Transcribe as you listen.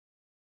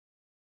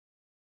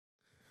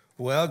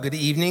Well, good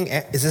evening.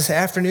 Is this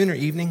afternoon or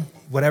evening?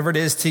 Whatever it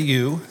is to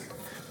you,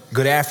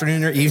 good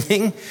afternoon or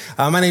evening.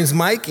 My name is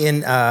Mike,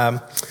 and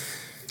I'm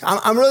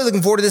really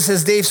looking forward to this.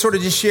 As Dave sort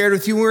of just shared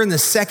with you, we're in the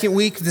second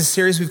week of this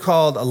series we've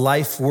called A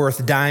Life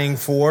Worth Dying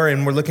For,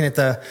 and we're looking at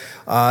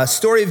the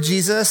story of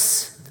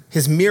Jesus,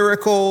 his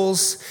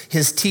miracles,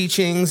 his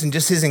teachings, and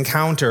just his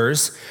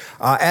encounters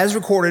as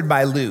recorded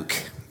by Luke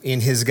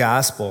in his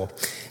gospel.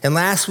 And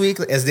last week,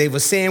 as Dave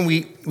was saying,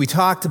 we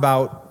talked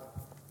about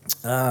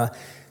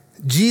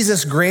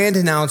Jesus' grand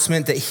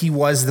announcement that he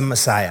was the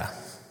Messiah.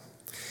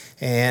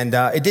 And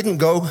it didn't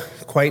go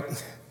quite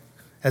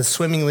as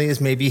swimmingly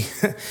as maybe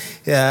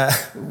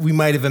we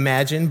might have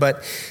imagined,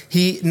 but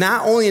he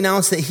not only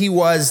announced that he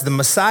was the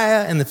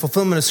Messiah and the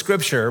fulfillment of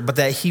Scripture, but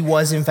that he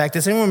was, in fact,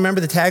 does anyone remember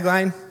the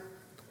tagline?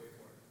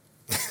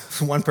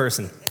 One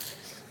person.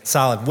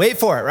 Solid. Wait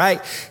for it,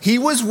 right? He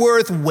was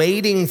worth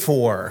waiting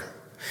for.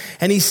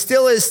 And he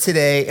still is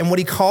today, and what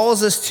he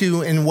calls us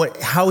to and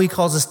how he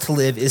calls us to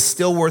live is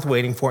still worth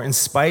waiting for in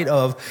spite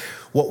of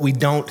what we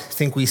don't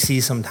think we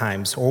see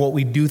sometimes or what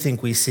we do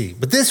think we see.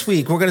 But this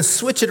week, we're going to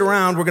switch it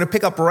around. We're going to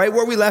pick up right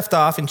where we left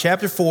off in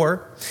chapter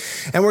 4,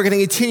 and we're going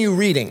to continue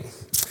reading.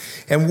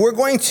 And we're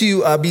going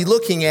to be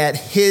looking at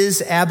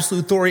his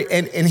absolute authority.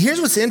 And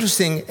here's what's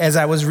interesting as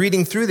I was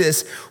reading through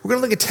this. We're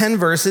going to look at 10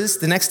 verses,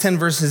 the next 10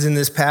 verses in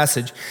this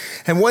passage.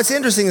 And what's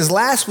interesting is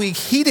last week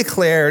he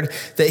declared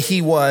that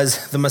he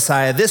was the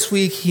Messiah. This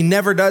week he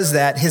never does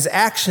that. His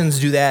actions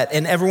do that.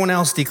 And everyone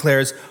else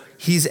declares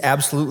he's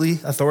absolutely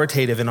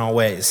authoritative in all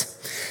ways.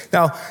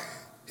 Now,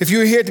 if you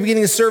were here at the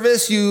beginning of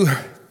service, you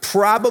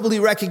probably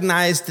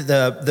recognized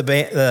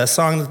the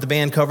song that the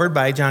band covered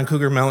by John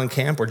Cougar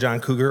Mellencamp, or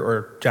John Cougar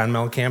or John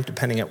Mellencamp,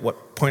 depending at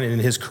what point in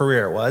his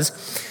career it was.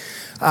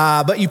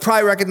 But you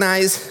probably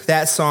recognize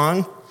that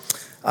song.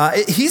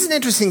 He's an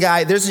interesting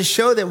guy. There's a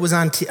show that was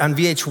on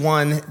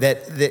VH1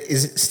 that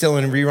is still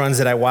in reruns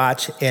that I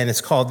watch, and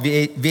it's called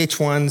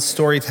VH1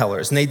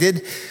 Storytellers. And they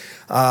did,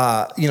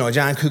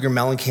 John Cougar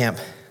Mellencamp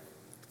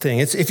thing.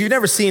 If you've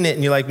never seen it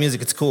and you like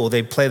music, it's cool.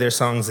 They play their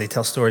songs, they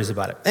tell stories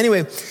about it.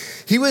 Anyway,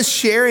 he was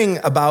sharing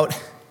about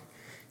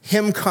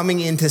him coming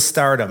into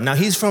stardom. Now,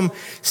 he's from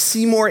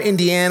Seymour,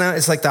 Indiana.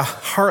 It's like the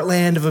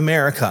heartland of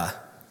America.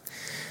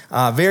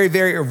 Very,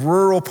 very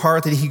rural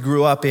part that he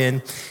grew up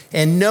in.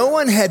 And no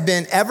one had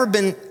ever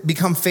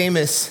become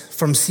famous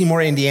from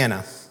Seymour,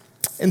 Indiana.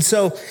 And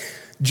so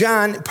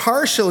John,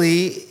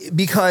 partially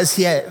because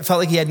he felt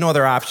like he had no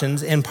other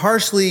options, and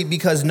partially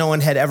because no one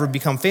had ever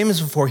become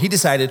famous before, he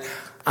decided,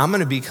 I'm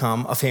going to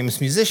become a famous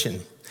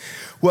musician.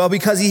 Well,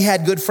 because he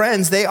had good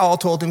friends, they all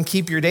told him,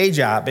 keep your day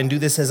job and do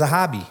this as a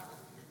hobby.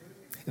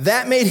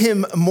 That made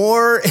him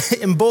more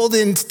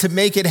emboldened to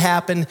make it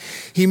happen.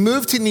 He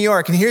moved to New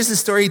York, and here's the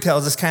story he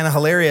tells. It's kind of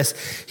hilarious.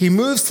 He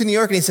moves to New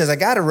York, and he says, I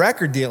got a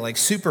record deal, like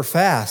super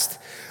fast,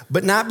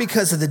 but not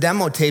because of the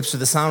demo tapes or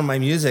the sound of my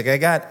music. I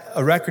got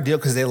a record deal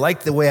because they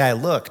liked the way I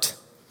looked,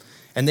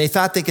 and they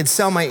thought they could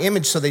sell my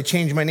image, so they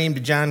changed my name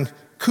to John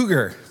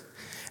Cougar.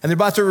 And they're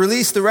about to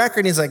release the record,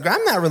 and he's like,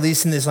 I'm not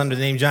releasing this under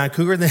the name John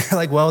Cougar. And they're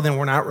like, well, then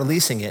we're not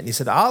releasing it. And he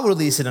said, I'll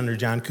release it under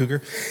John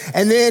Cougar.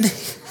 And then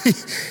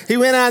he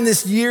went on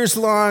this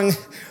years-long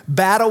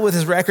battle with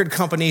his record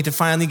company to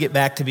finally get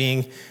back to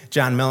being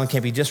John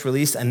Mellencamp. He just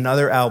released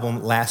another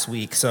album last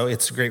week, so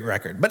it's a great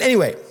record. But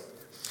anyway,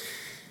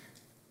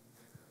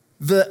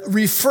 the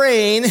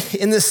refrain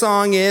in the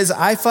song is,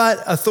 I fought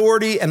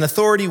authority, and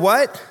authority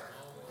what?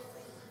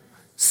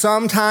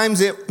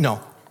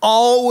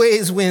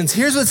 Always wins.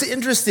 Here's what's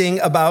interesting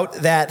about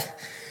that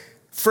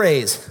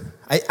phrase.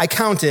 I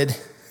counted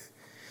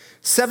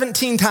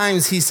 17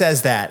 times he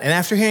says that. And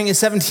after hearing it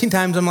 17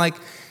 times, I'm like,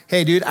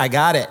 hey, dude, I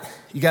got it.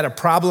 You got a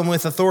problem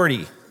with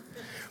authority.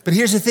 But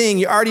here's the thing.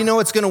 You already know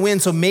it's going to win,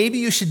 so maybe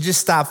you should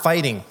just stop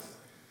fighting,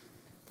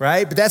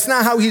 right? But that's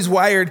not how he's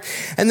wired.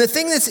 And the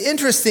thing that's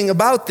interesting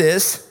about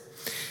this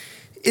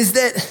is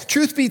that,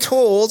 truth be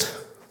told,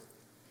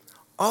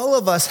 all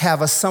of us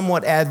have a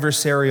somewhat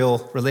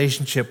adversarial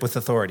relationship with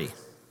authority,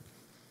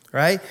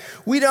 right?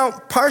 We don't,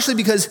 partially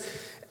because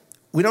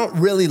we don't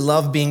really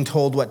love being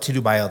told what to do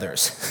by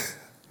others,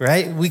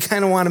 right? We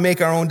kind of want to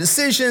make our own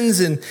decisions,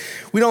 and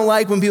we don't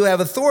like when people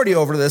have authority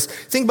over this.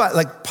 Think about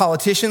like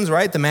politicians,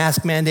 right? The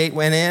mask mandate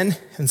went in,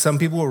 and some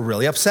people were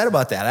really upset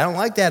about that. I don't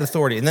like that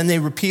authority. And then they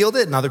repealed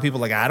it, and other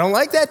people were like, I don't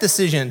like that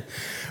decision.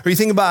 Or you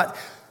think about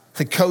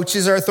the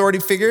coaches are authority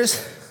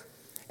figures.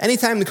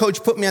 Anytime the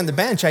coach put me on the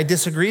bench, I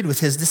disagreed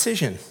with his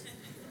decision.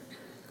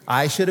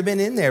 I should have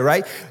been in there,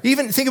 right?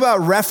 Even think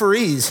about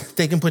referees.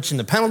 They can put you in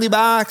the penalty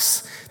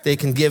box. They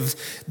can give,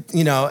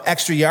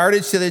 extra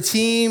yardage to the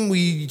team.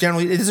 It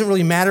doesn't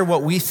really matter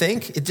what we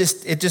think. It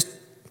just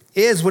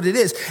is what it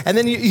is. And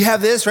then you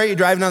have this, right? You're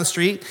driving down the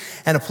street,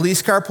 and a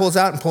police car pulls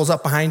out and pulls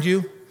up behind you.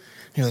 And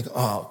you're like,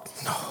 oh,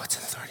 no, it's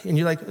an authority. And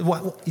you're like,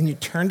 what? And you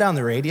turn down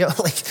the radio.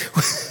 Like,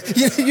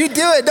 you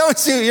do it,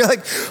 don't you? You're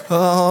like,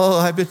 oh,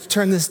 I better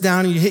turn this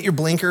down. And you hit your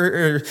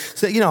blinker,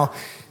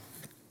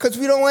 because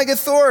we don't like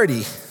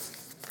authority.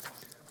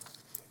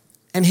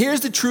 And here's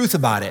the truth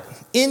about it.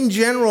 In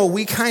general,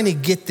 we kind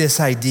of get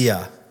this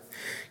idea.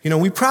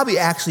 We probably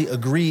actually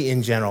agree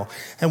in general.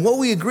 And what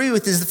we agree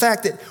with is the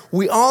fact that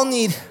we all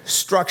need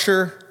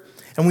structure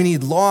and we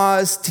need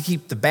laws to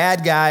keep the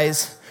bad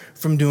guys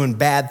from doing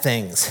bad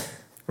things,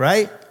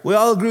 right? We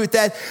all agree with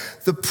that.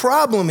 The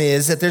problem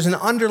is that there's an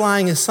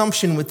underlying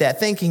assumption with that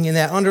thinking, and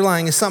that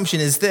underlying assumption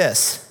is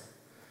this: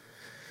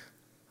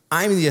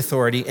 I'm the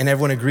authority, and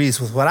everyone agrees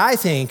with what I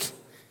think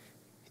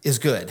is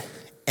good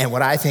and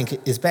what I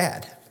think is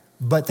bad.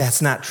 But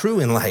that's not true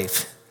in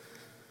life.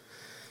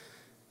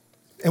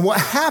 And what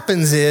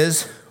happens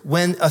is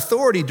when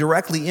authority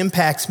directly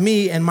impacts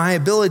me and my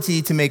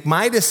ability to make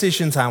my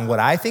decisions on what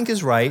I think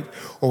is right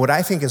or what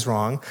I think is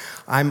wrong,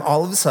 I'm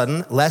all of a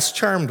sudden less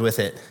charmed with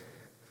it.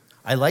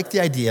 I like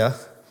the idea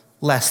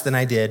less than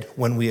I did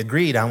when we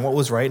agreed on what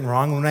was right and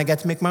wrong when I got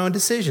to make my own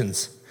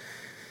decisions.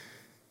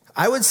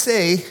 I would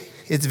say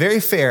it's very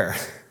fair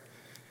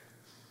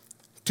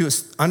to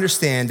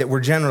understand that we're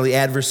generally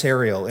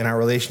adversarial in our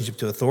relationship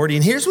to authority.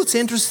 And here's what's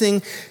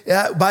interesting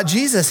about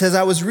Jesus. As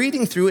I was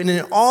reading through it, and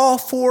in all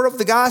 4 of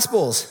the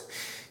Gospels,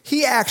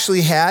 he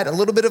actually had a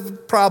little bit of a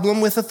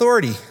problem with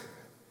authority.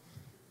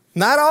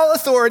 Not all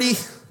authority,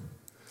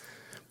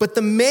 but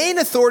the main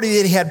authority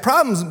that he had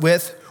problems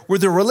with were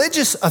the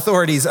religious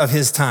authorities of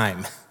his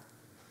time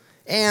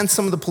and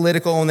some of the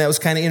political, and that was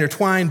kind of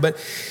intertwined. But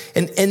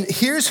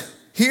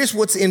here's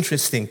what's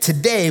interesting.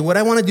 Today, what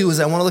I want to do is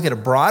I want to look at a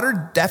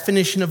broader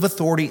definition of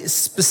authority,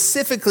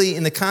 specifically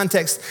in the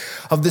context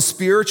of the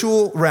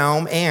spiritual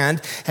realm,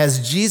 and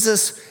as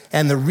Jesus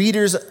and the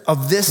readers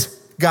of this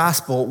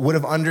gospel would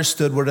have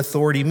understood what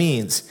authority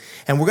means.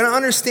 And we're going to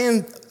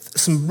understand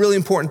some really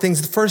important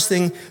things. The first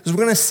thing is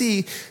we're going to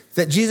see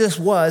that Jesus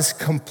was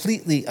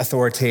completely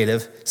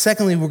authoritative.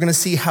 Secondly, we're going to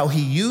see how he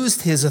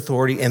used his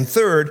authority. And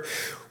third,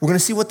 we're going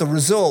to see what the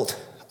result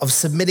of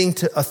submitting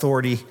to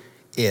authority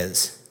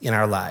is in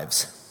our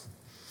lives.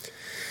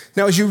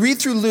 Now, as you read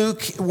through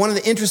Luke, one of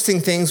the interesting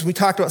things, we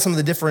talked about some of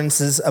the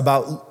differences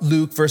about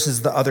Luke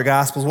versus the other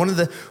Gospels. One of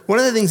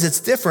the things that's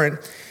different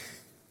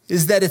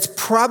is that it's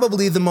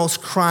probably the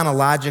most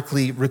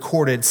chronologically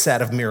recorded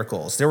set of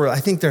miracles. I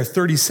think there are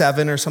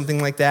 37 or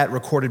something like that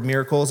recorded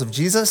miracles of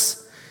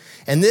Jesus.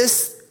 And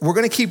this, we're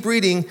going to keep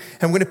reading,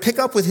 and we're going to pick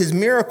up with his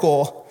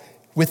miracle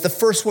with the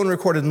first one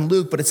recorded in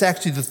Luke, but it's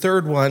actually the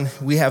third one.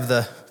 We have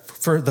the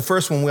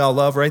first one we all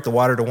love, right? The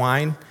water to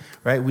wine,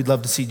 right? We'd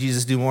love to see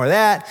Jesus do more of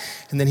that.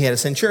 And then he had a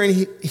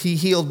centurion he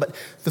healed. But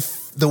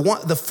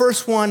the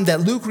first one that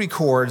Luke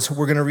records,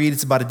 we're going to read,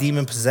 it's about a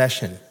demon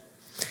possession.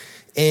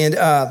 And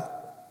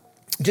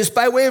just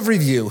by way of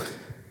review,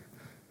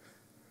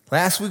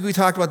 last week we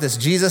talked about this.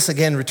 Jesus,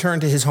 again,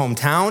 returned to his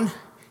hometown.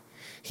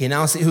 He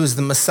announced that he was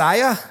the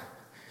Messiah.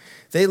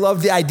 They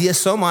loved the idea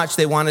so much,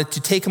 they wanted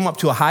to take him up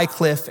to a high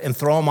cliff and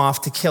throw him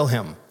off to kill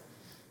him.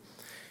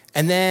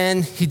 And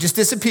then he just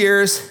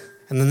disappears,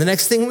 and then the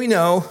next thing we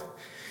know,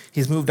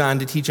 he's moved on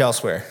to teach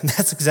elsewhere. And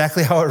that's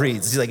exactly how it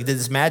reads. He did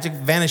this magic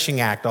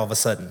vanishing act all of a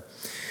sudden.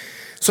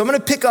 So I'm going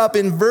to pick up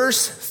in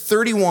verse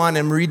 31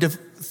 and read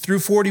through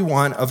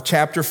 41 of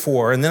chapter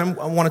 4, and then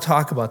I want to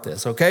talk about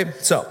this, okay?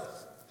 So,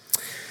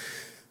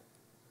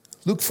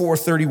 Luke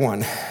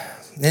 4:31.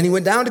 Then he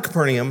went down to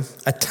Capernaum,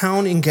 a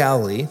town in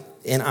Galilee,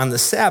 and on the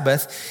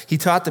Sabbath, he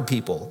taught the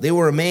people. They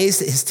were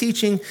amazed at his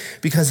teaching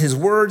because his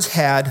words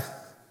had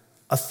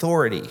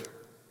authority.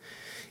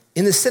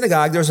 In the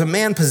synagogue, there was a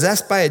man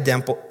possessed by a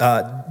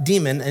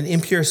demon, an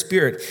impure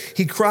spirit.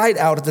 He cried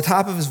out at the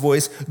top of his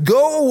voice,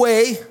 "Go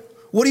away!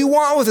 What do you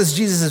want with us,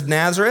 Jesus of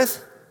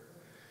Nazareth?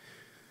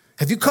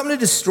 Have you come to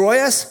destroy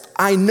us?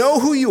 I know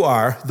who you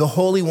are, the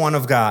Holy One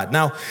of God."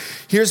 Now,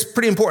 here's a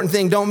pretty important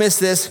thing. Don't miss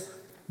this.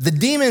 The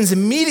demons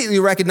immediately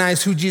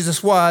recognized who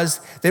Jesus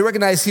was. They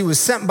recognized he was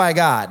sent by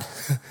God.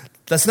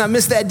 Let's not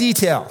miss that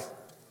detail.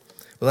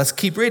 But let's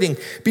keep reading.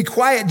 "Be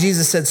quiet,"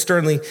 Jesus said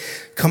sternly.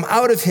 "Come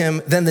out of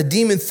him." Then the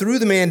demon threw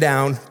the man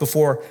down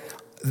before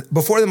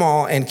them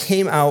all and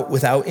came out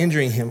without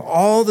injuring him.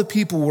 All the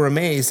people were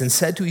amazed and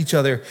said to each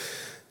other,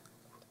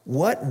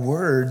 "What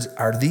words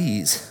are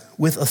these?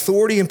 With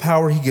authority and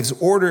power, he gives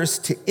orders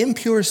to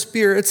impure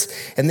spirits,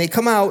 and they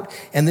come out,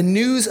 and the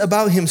news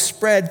about him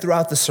spread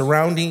throughout the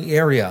surrounding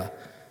area."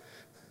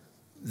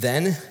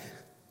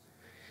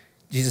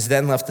 Jesus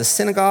then left the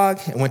synagogue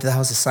and went to the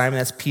house of Simon.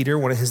 That's Peter,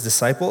 one of his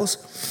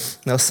disciples.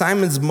 Now,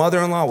 Simon's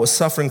mother-in-law was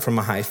suffering from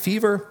a high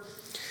fever,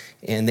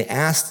 and they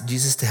asked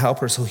Jesus to help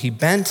her. So he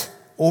bent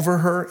over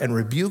her and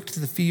rebuked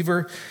the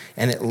fever,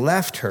 and it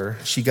left her.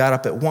 She got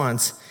up at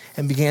once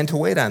and began to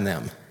wait on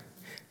them.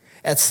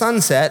 At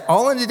sunset,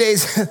 all in the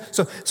days,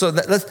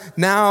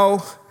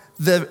 now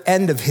the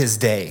end of his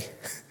day.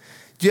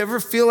 Do you ever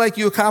feel like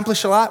you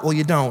accomplish a lot? Well,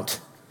 you don't.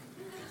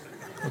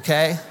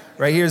 Okay?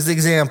 Right here's the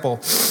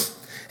example.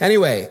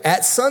 Anyway,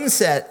 at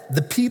sunset,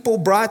 the people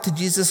brought to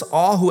Jesus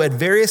all who had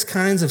various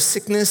kinds of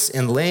sickness,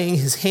 and laying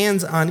his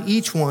hands on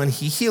each one,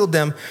 he healed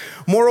them.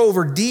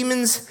 Moreover,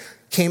 demons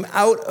came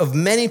out of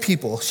many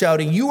people,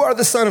 shouting, "You are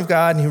the Son of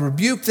God," and he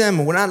rebuked them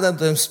and would not let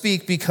them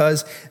speak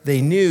because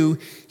they knew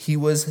he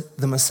was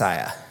the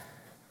Messiah.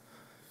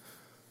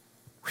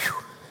 Whew.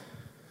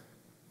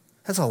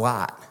 That's a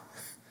lot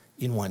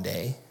in one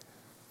day.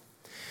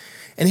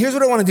 And here's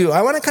what I want to do.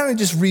 I want to kind of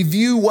just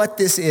review what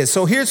this is.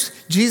 So here's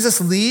Jesus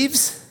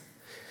leaves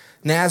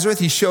Nazareth.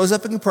 He shows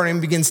up in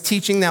Capernaum, begins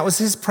teaching. That was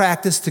his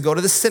practice, to go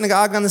to the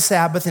synagogue on the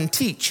Sabbath and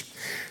teach.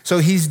 So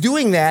he's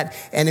doing that,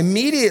 and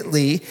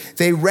immediately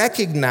they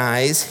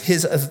recognize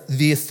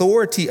the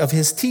authority of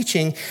his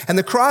teaching. And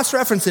the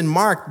cross-reference in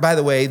Mark, by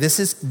the way, this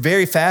is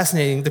very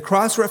fascinating. The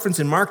cross-reference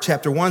in Mark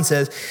chapter 1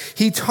 says,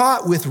 he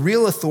taught with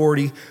real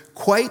authority,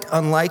 quite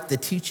unlike the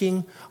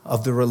teaching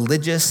of the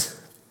religious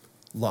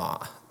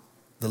law,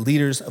 the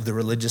leaders of the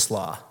religious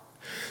law.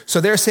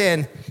 So they're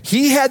saying,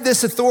 he had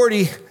this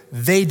authority,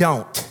 they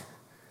don't.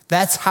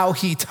 That's how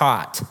he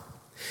taught.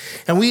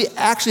 And we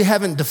actually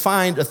haven't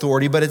defined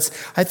authority, but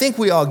I think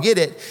we all get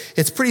it.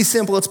 It's pretty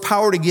simple. It's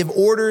power to give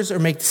orders or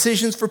make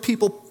decisions for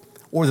people,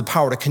 or the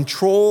power to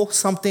control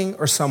something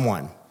or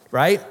someone,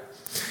 right?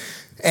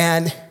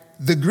 And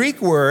the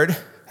Greek word,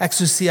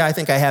 exousia, I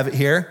think I have it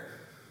here.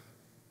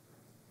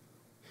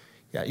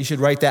 Yeah, you should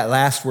write that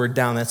last word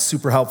down. That's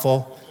super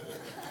helpful.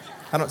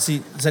 I don't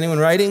see, is anyone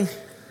writing?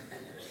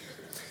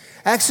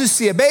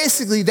 Exousia,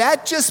 basically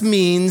that just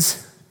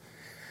means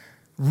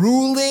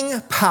ruling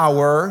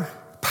power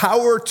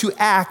to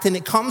act, and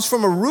it comes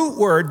from a root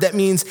word that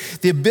means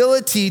the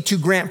ability to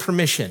grant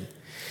permission.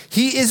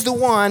 He is the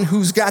one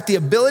who's got the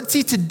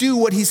ability to do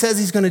what he says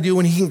he's going to do,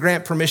 and he can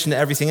grant permission to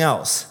everything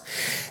else.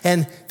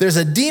 And there's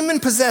a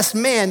demon-possessed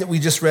man that we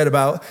just read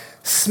about,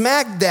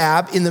 smack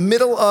dab in the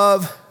middle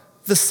of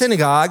the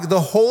synagogue,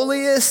 the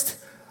holiest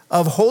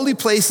of holy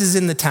places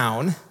in the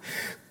town,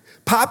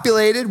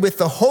 populated with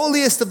the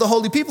holiest of the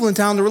holy people in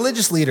town, the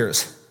religious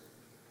leaders.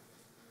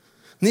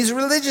 And these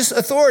religious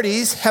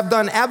authorities have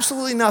done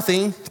absolutely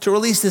nothing to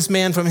release this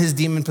man from his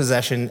demon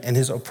possession and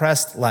his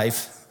oppressed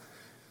life.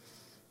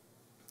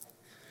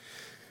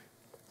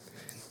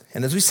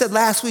 And as we said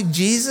last week,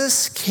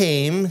 Jesus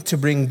came to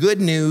bring good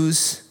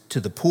news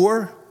to the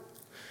poor,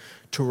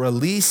 to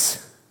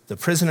release the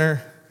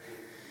prisoner,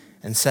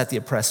 and set the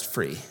oppressed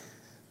free.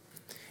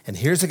 And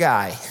here's a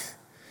guy,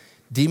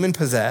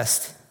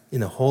 demon-possessed,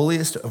 in the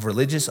holiest of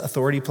religious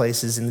authority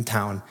places in the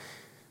town,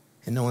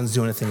 and no one's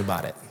doing anything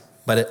about it.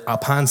 But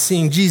upon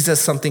seeing Jesus,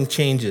 something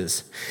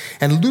changes.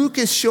 And Luke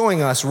is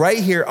showing us right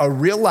here a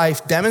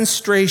real-life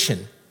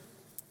demonstration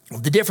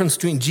of the difference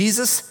between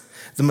Jesus,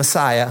 the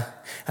Messiah,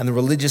 and the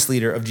religious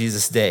leader of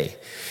Jesus' day.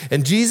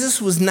 And Jesus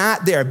was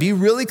not there. Be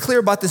really clear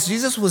about this.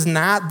 Jesus was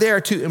not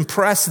there to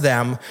impress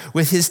them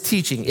with his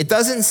teaching. It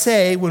doesn't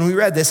say, when we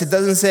read this, it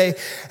doesn't say,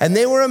 and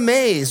they were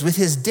amazed with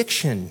his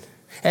diction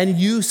and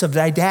use of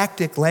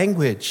didactic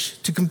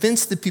language to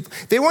convince the people.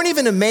 They weren't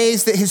even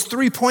amazed that his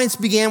 3 points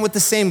began with the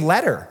same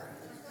letter.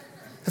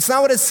 That's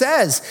not what it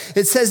says.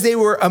 It says they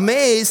were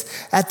amazed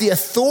at the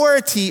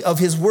authority of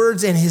his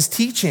words and his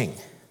teaching.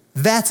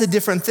 That's a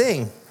different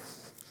thing.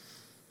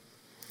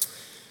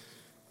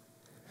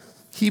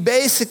 He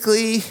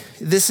basically,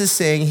 this is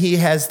saying he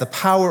has the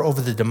power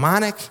over the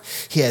demonic,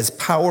 he has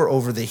power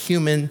over the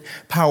human,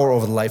 power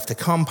over the life to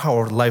come,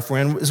 power over the life we're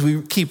in. As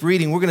we keep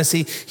reading, we're going to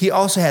see he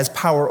also has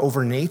power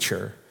over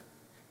nature.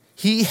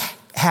 He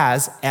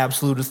has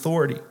absolute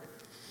authority.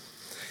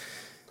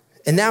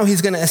 And now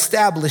he's going to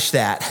establish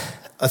that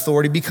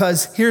authority,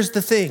 because here's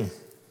the thing.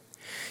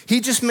 He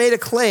just made a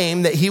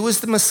claim that he was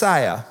the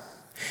Messiah.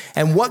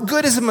 And what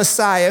good is a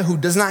Messiah who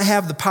does not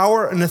have the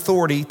power and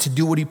authority to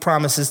do what he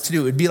promises to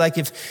do? It'd be like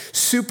if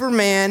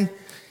Superman,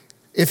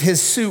 if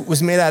his suit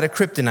was made out of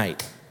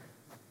kryptonite.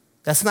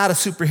 That's not a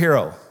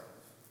superhero.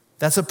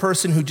 That's a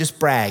person who just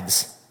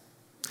brags.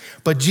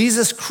 But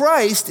Jesus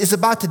Christ is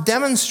about to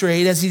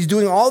demonstrate, as he's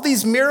doing all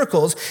these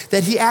miracles,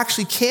 that he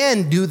actually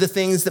can do the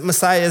things that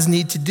Messiahs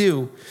need to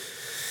do.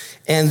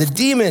 And the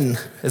demon,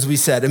 as we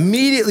said,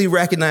 immediately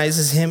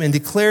recognizes him and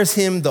declares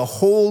him the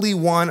Holy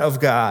One of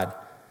God.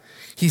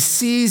 He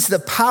sees the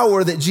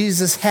power that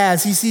Jesus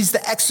has. He sees the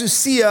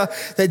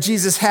exousia that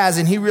Jesus has,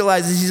 and he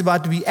realizes he's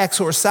about to be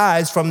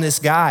exorcised from this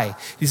guy.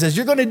 He says,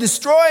 "You're going to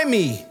destroy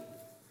me."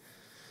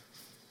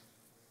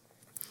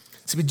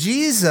 See, but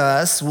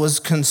Jesus was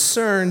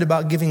concerned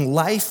about giving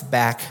life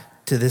back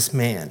to this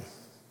man.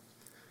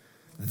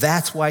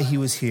 That's why he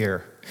was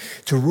here,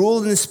 to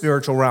rule in the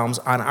spiritual realms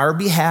on our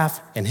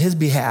behalf and his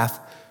behalf,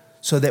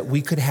 so that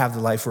we could have the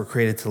life we're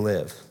created to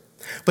live.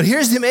 But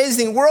here's the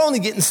amazing thing. We're only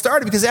getting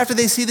started, because after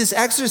they see this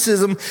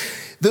exorcism,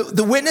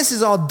 the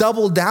witnesses all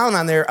double down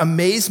on their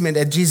amazement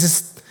at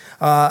Jesus'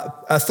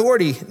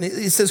 authority.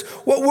 It says,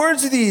 what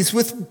words are these?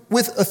 With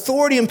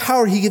authority and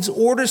power, he gives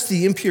orders to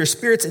the impure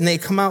spirits, and they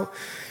come out.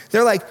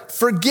 They're like,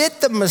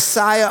 forget the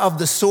Messiah of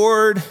the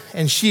sword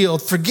and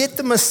shield. Forget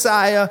the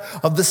Messiah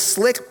of the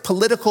slick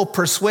political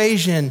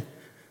persuasion.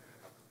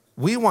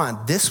 We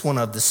want this one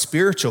of the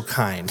spiritual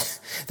kind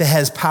that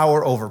has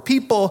power over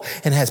people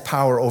and has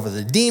power over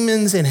the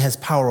demons and has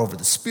power over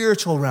the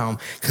spiritual realm,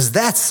 because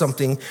that's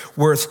something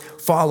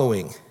worth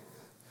following.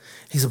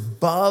 He's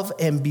above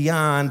and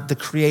beyond the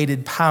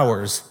created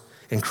powers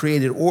and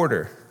created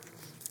order.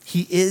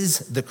 He is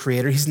the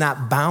creator. He's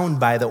not bound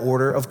by the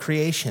order of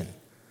creation.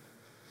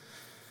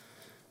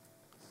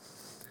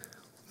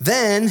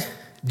 Then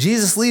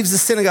Jesus leaves the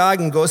synagogue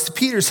and goes to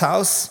Peter's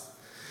house.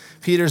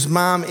 Peter's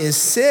mom is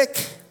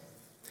sick.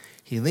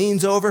 He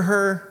leans over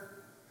her.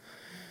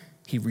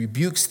 He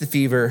rebukes the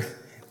fever,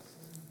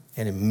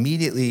 and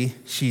immediately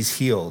she's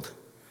healed.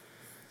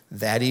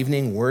 That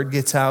evening, word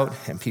gets out,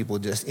 and people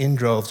just in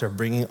droves are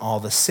bringing all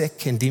the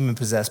sick and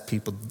demon-possessed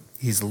people.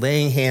 He's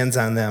laying hands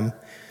on them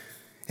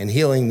and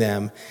healing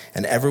them,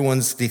 and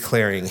everyone's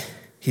declaring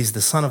he's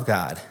the Son of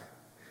God.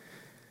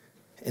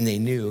 And they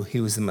knew he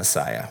was the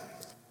Messiah.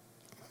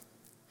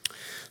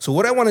 So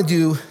what I want to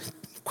do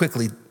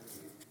quickly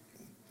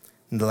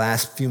in the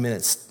last few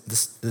minutes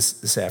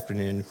this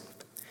afternoon,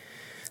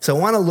 so I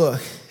want to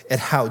look at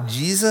how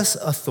Jesus'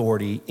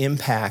 authority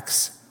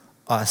impacts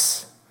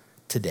us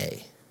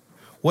today.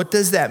 What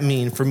does that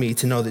mean for me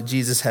to know that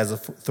Jesus has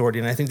authority?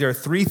 And I think there are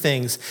three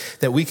things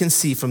that we can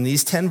see from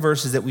these 10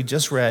 verses that we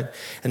just read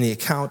and the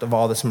account of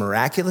all this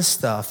miraculous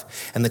stuff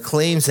and the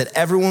claims that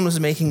everyone was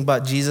making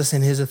about Jesus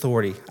and his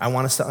authority. I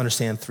want us to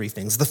understand three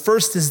things. The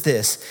first is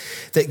this,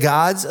 that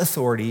God's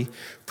authority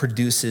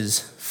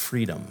produces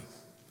freedom.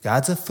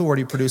 God's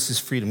authority produces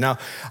freedom. Now,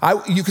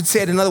 you could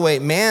say it another way.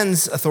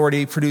 Man's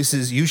authority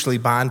produces usually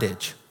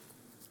bondage.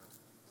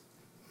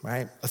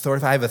 Right?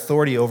 Authority. If I have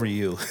authority over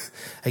you,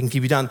 I can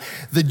keep you down.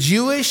 The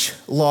Jewish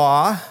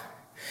law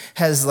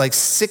has like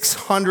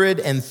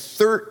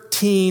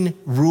 613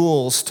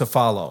 rules to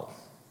follow.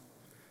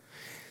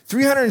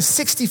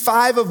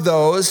 365 of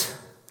those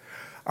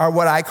are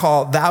what I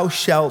call thou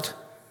shalt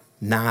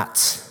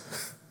nots.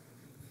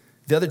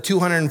 The other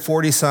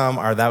 240 some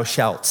are thou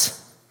shalts.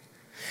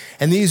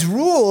 And these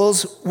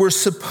rules were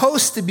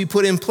supposed to be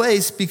put in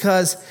place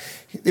because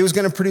it was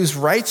going to produce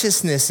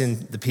righteousness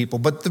in the people.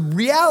 But the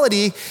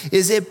reality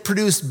is it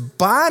produced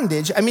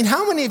bondage. I mean,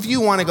 how many of you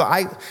want to go,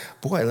 I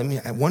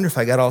wonder if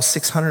I got all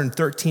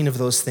 613 of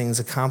those things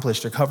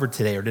accomplished or covered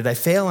today, or did I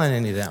fail on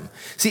any of them?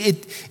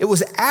 See, it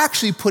was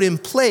actually put in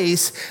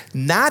place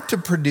not to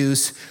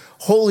produce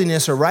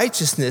holiness or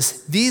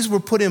righteousness. These were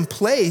put in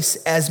place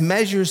as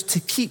measures to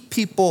keep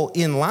people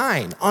in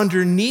line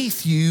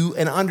underneath you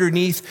and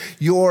underneath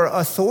your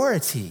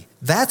authority.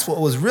 That's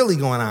what was really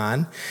going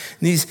on.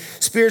 These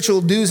spiritual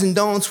do's and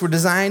don'ts were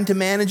designed to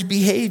manage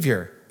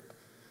behavior.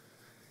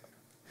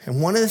 And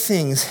one of the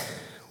things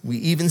we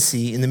even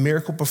see in the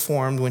miracle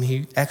performed when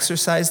he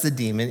exorcised the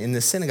demon in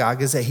the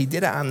synagogue is that he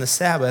did it on the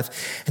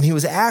Sabbath, and he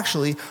was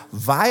actually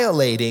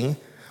violating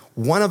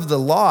one of the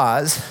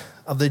laws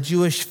of the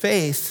Jewish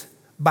faith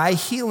by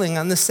healing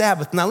on the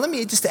Sabbath. Now, let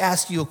me just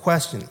ask you a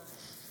question.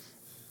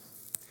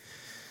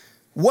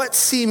 What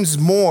seems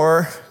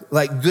more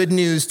like good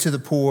news to the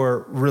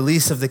poor,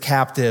 release of the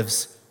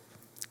captives,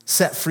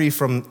 set free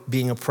from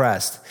being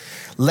oppressed?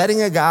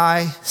 Letting a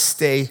guy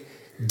stay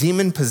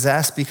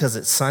demon-possessed because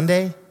it's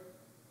Sunday,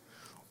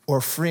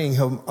 or freeing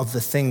him of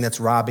the thing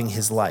that's robbing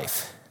his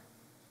life?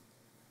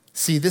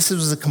 See, this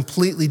was a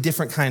completely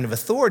different kind of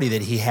authority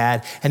that he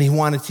had, and he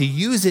wanted to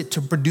use it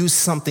to produce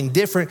something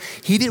different.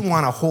 He didn't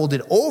want to hold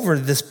it over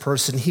this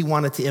person. He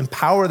wanted to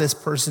empower this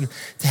person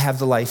to have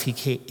the life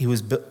he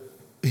was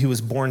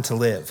born to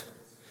live.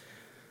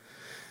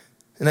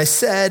 And I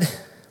said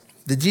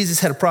that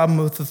Jesus had a problem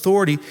with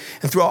authority,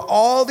 and throughout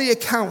all the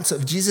accounts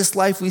of Jesus'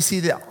 life, we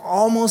see that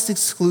almost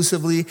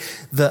exclusively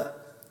the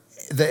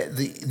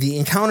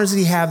encounters that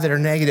he had that are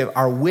negative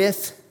are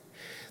with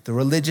the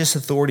religious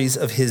authorities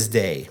of his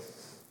day.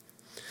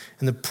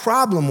 And the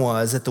problem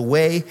was that the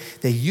way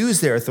they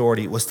used their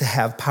authority was to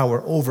have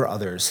power over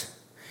others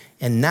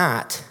and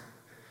not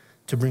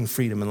to bring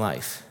freedom and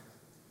life.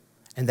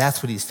 And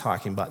that's what he's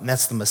talking about. And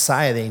that's the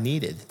Messiah they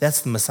needed.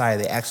 That's the Messiah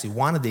they actually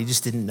wanted. They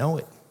just didn't know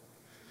it.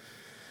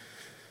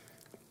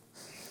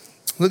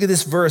 Look at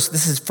this verse.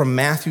 This is from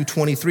Matthew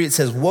 23. It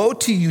says, "Woe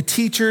to you,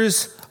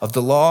 teachers of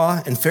the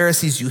law and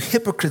Pharisees, you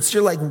hypocrites.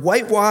 You're like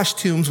whitewashed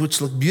tombs, which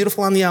look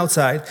beautiful on the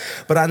outside,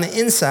 but on the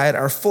inside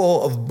are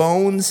full of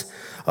bones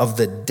of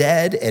the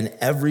dead and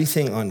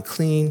everything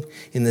unclean.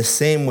 In the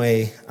same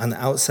way, on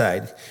the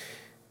outside,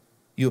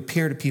 you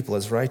appear to people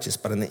as righteous,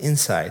 but on the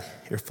inside,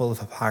 you're full of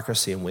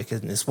hypocrisy and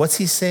wickedness." What's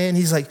he saying?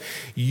 He's like,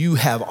 you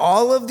have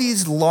all of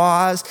these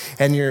laws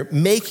and you're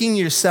making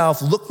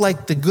yourself look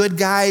like the good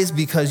guys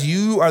because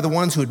you are the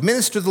ones who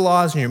administer the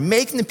laws, and you're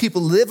making the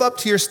people live up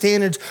to your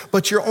standards,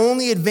 but you're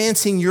only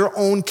advancing your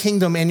own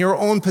kingdom and your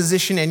own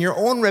position and your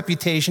own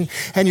reputation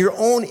and your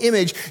own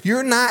image.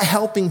 You're not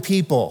helping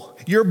people.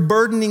 You're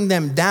burdening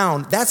them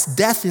down. That's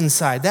death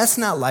inside. That's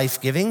not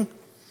life-giving.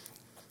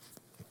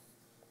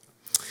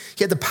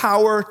 He had the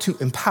power to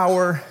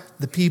empower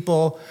the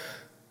people,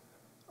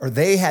 or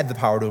they had the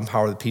power to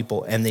empower the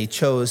people, and they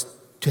chose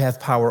to have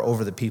power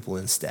over the people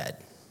instead.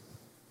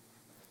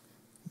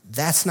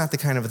 That's not the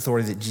kind of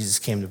authority that Jesus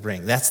came to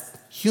bring. That's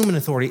human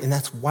authority, and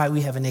that's why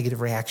we have a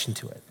negative reaction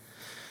to it.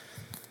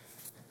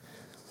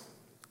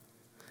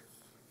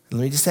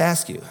 Let me just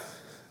ask you,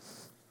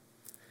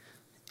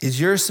 is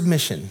your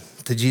submission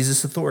to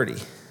Jesus'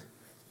 authority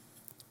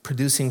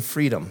producing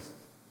freedom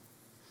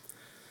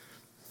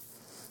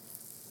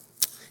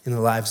in the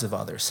lives of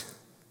others?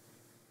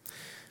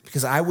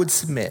 Because I would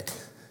submit,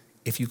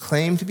 if you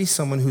claim to be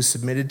someone who's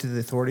submitted to the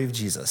authority of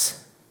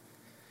Jesus,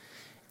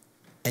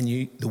 And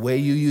the way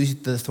you use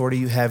the authority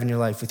you have in your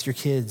life with your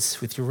kids,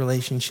 with your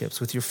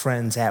relationships, with your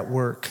friends, at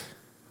work,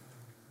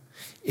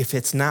 if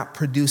it's not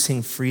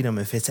producing freedom,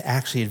 if it's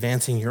actually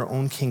advancing your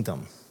own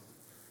kingdom,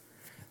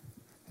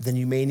 then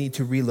you may need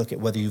to relook at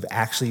whether you've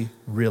actually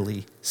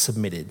really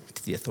submitted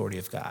to the authority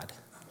of God.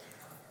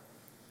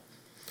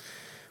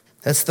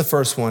 That's the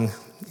first one.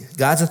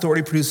 God's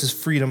authority produces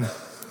freedom.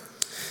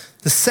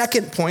 The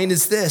second point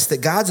is this,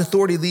 that God's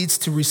authority leads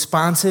to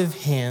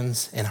responsive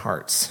hands and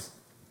hearts.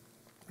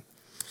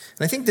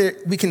 And I think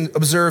that we can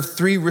observe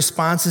three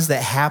responses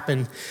that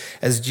happen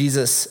as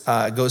Jesus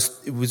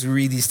as we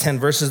read these 10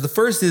 verses. The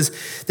first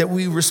is that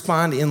we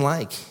respond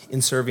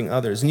in serving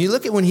others. And you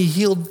look at when he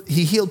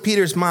healed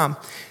Peter's mom.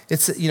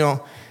 It's, we're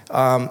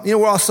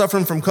all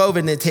suffering from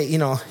COVID,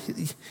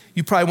 and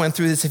you probably went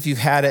through this if you've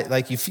had it.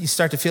 Like you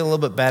start to feel a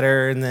little bit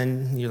better, and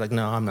then you're like,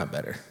 no, I'm not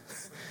better.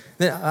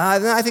 Then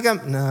I think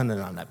I'm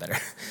not better.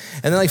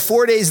 And then like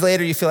 4 days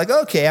later, you feel like,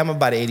 okay, I'm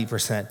about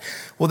 80%.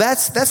 Well,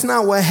 that's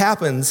not what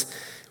happens.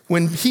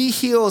 When he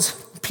heals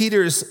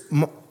Peter's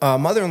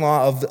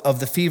mother-in-law of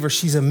the fever,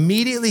 she's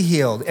immediately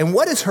healed. And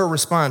what is her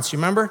response? You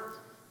remember?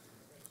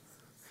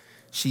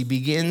 She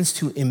begins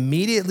to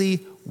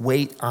immediately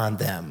wait on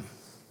them.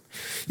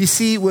 You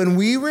see, when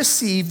we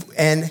receive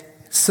and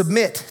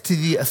submit to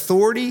the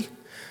authority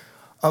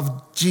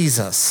of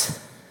Jesus,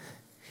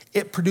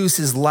 it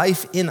produces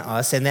life in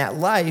us, and that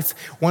life,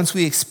 once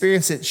we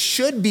experience it,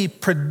 should be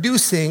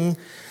producing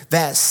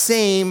that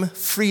same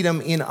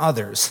freedom in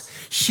others.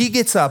 She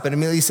gets up and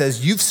immediately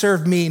says, you've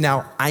served me,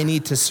 now I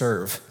need to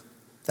serve.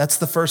 That's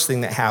the first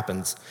thing that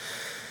happens.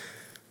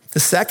 The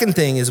second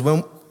thing is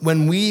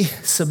when we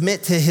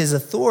submit to his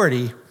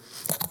authority,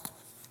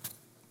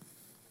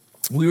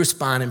 we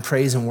respond in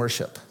praise and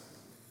worship.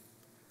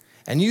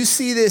 And you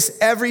see this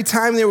every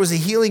time there was a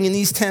healing in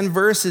these 10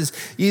 verses.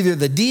 Either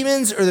the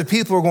demons or the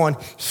people are going,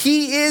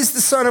 he is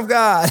the Son of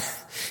God.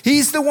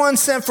 He's the one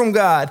sent from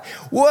God.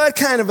 What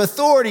kind of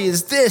authority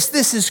is this?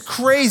 This is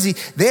crazy.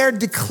 They're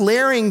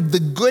declaring the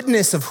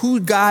goodness of who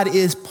God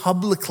is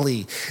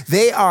publicly.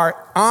 They are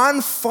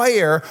on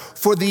fire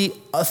for the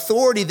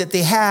authority that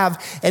they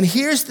have. And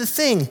here's the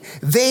thing.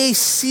 They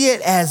see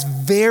it as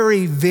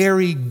very,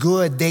 very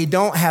good. They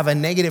don't have a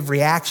negative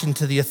reaction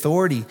to the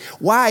authority.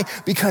 Why?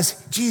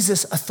 Because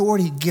Jesus'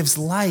 authority gives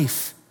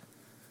life.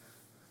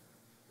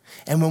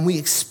 And when we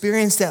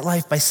experience that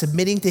life by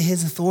submitting to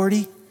his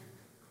authority,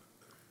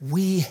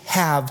 we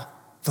have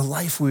the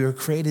life we were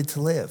created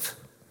to live.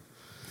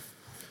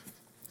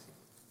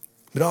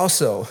 But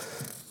also,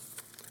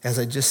 as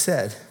I just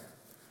said,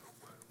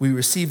 we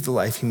receive the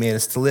life he made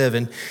us to live.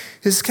 And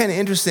this is kind of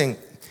interesting.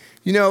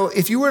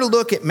 If you were to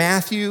look at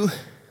Matthew,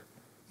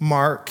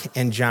 Mark,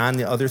 and John,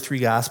 the other three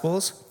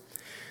Gospels,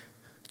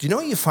 do you know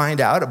what you find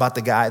out about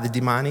the guy, the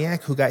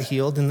demoniac who got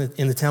healed in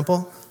the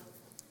temple?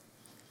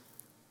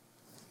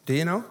 Do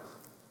you know?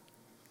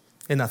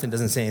 And nothing,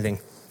 doesn't say anything.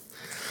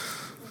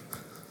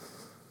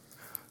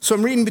 So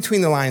I'm reading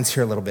between the lines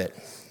here a little bit.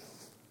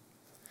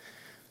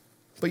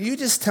 But you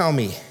just tell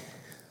me,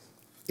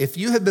 if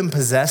you have been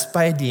possessed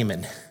by a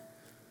demon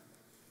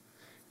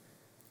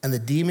and the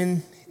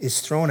demon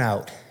is thrown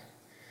out,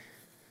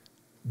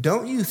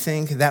 don't you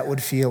think that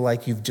would feel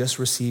like you've just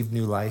received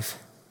new life?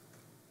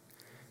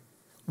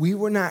 We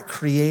were not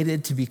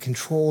created to be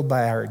controlled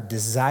by our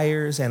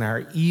desires and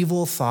our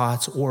evil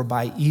thoughts or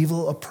by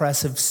evil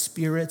oppressive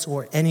spirits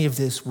or any of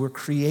this. We're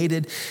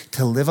created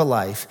to live a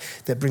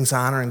life that brings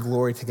honor and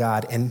glory to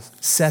God and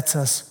sets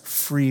us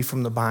free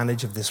from the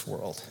bondage of this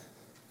world.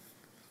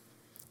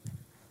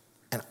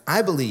 And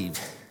I believe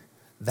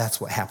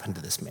that's what happened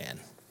to this man.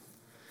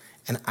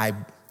 And I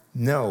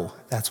know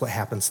that's what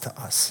happens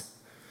to us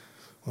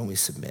when we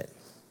submit.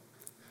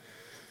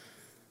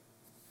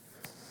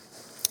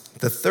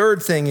 The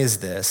third thing is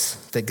this,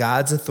 that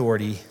God's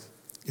authority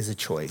is a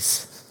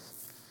choice.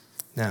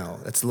 Now,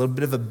 that's a little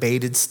bit of a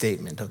baited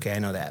statement, okay? I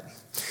know that.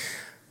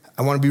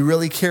 I want to be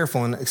really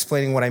careful in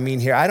explaining what I mean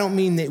here. I don't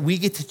mean that we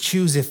get to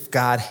choose if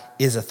God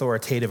is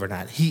authoritative or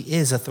not. He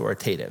is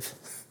authoritative.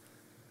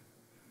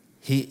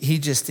 He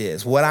just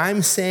is. What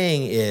I'm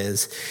saying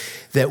is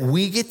that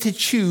we get to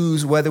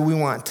choose whether we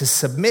want to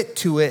submit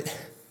to it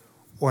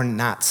or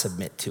not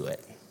submit to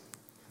it.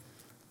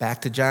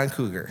 Back to John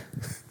Cougar.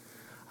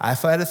 I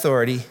fight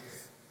authority,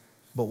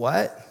 but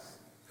what?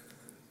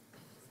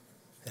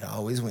 It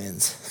always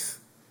wins.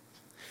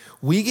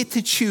 We get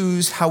to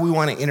choose how we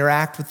want to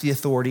interact with the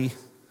authority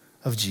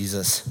of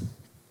Jesus.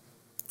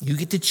 You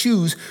get to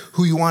choose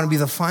who you want to be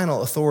the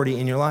final authority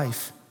in your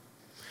life.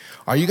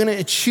 Are you going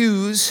to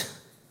choose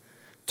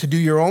to do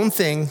your own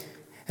thing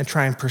and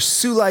try and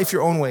pursue life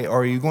your own way,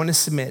 or are you going to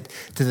submit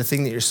to the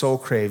thing that your soul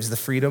craves, the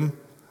freedom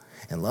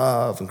and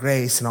love and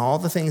grace and all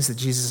the things that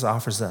Jesus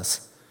offers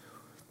us?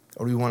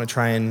 Or do we want to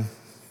try and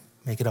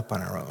make it up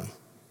on our own?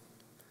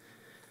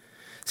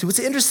 See, what's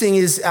interesting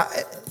is,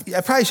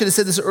 I probably should have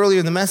said this earlier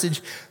in the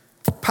message,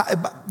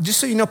 just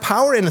so you know,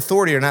 power and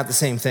authority are not the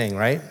same thing,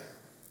 right?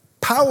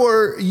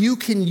 Power, you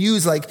can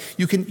use,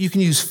 you can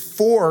use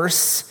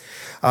force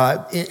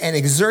and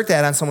exert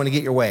that on someone to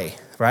get your way,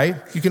 right?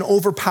 You can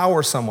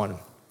overpower someone.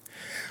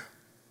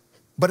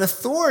 But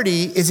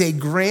authority is a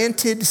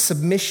granted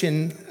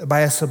submission by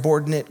a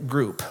subordinate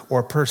group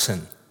or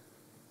person.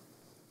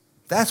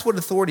 That's what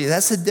authority is.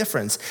 That's the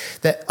difference.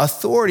 That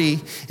authority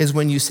is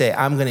when you say,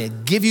 I'm going to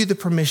give you the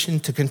permission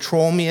to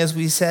control me, as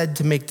we said,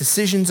 to make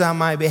decisions on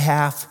my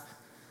behalf.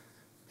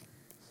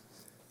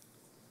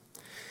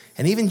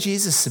 And even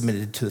Jesus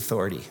submitted to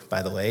authority,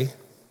 by the way.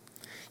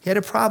 He had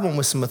a problem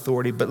with some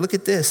authority, but look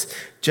at this.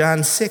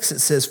 John 6, it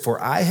says,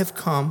 for I have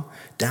come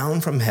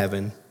down from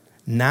heaven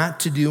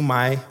not to do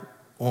my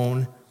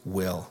own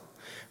will,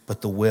 but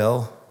the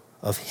will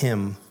of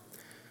him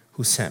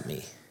who sent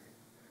me.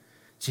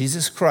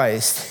 Jesus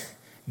Christ,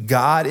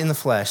 God in the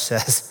flesh,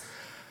 says,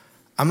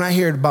 I'm not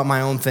here about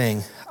my own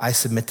thing. I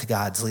submit to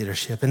God's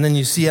leadership. And then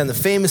you see on the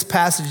famous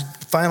passage,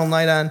 final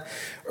night on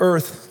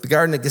earth, the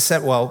Garden of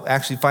Gethsemane, well,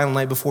 actually final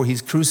night before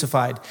he's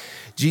crucified,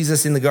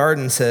 Jesus in the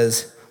garden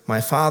says, my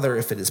Father,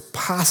 if it is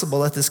possible,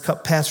 let this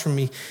cup pass from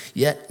me,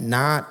 yet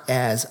not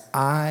as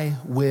I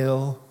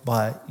will,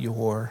 but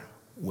your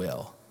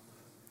will.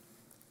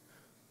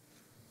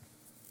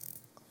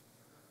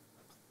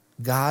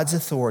 God's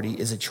authority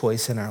is a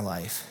choice in our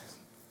life.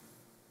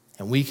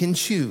 And we can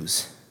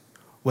choose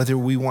whether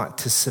we want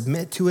to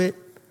submit to it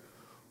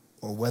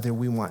or whether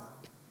we want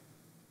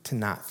to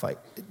not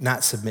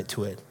submit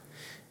to it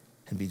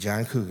and be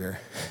John Cougar,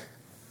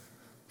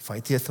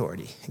 fight the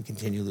authority and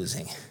continue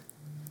losing.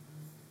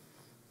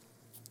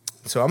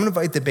 So I'm going to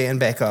invite the band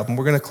back up, and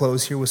we're going to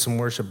close here with some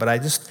worship, but I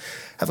just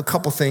have a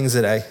couple things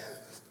that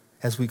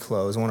as we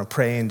close, I want to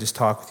pray and just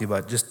talk with you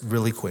about just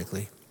really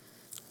quickly.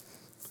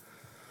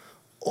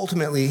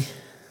 Ultimately,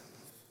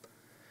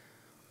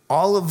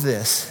 all of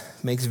this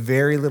makes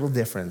very little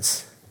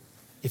difference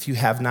if you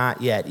have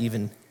not yet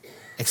even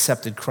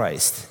accepted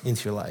Christ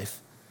into your life.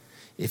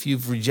 If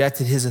you've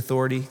rejected his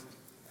authority,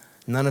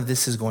 none of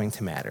this is going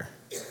to matter.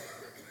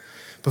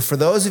 But for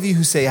those of you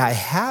who say, I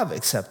have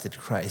accepted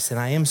Christ and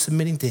I am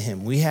submitting to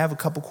him, we have a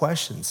couple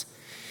questions.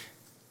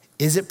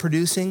 Is it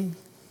producing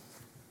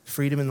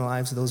freedom in the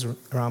lives of those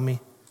around me?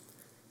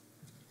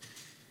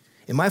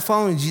 Am I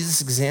following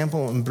Jesus'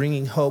 example and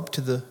bringing hope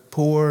to the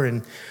poor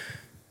and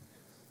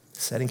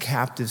setting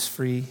captives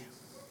free?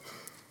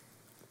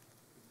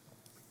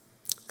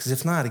 Because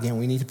if not, again,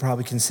 we need to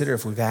probably consider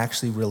if we've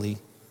actually really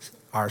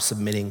are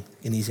submitting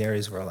in these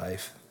areas of our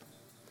life.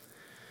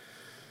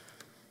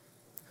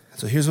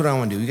 So here's what I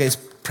want to do. You guys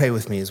pray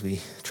with me as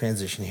we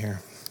transition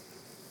here.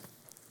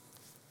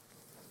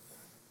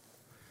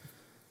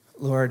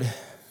 Lord,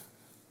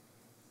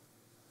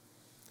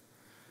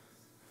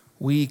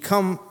 we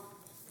come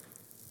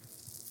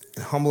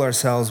and humble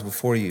ourselves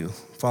before you,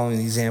 following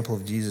the example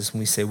of Jesus, and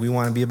we say we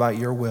want to be about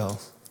your will.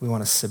 We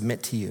want to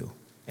submit to you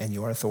and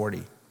your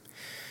authority.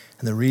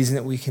 And the reason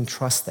that we can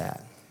trust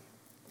that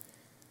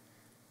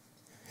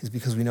is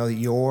because we know that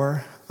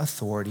your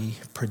authority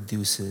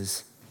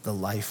produces the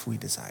life we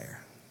desire.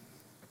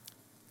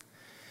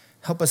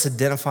 Help us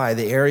identify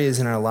the areas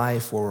in our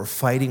life where we're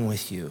fighting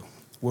with you,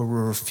 where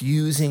we're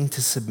refusing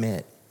to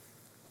submit.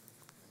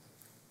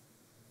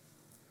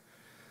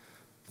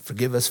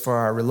 Forgive us for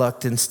our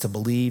reluctance to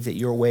believe that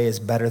your way is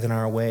better than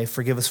our way.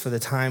 Forgive us for the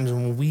times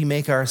when we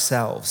make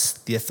ourselves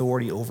the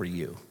authority over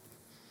you.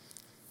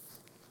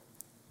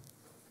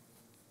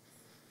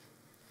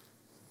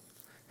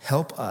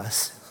 Help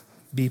us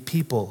be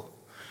people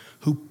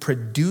who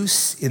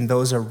produce in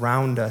those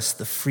around us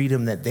the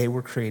freedom that they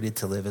were created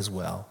to live as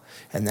well.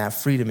 And that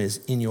freedom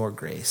is in your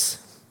grace.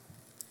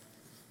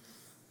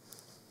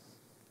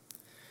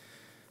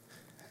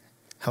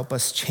 Help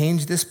us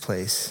change this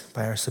place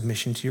by our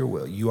submission to your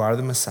will. You are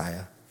the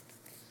Messiah.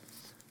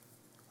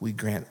 We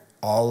grant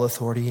all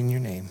authority in your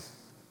name.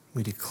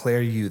 We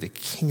declare you the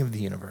King of the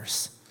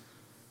universe.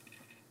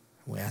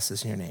 We ask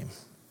this in your name.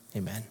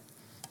 Amen.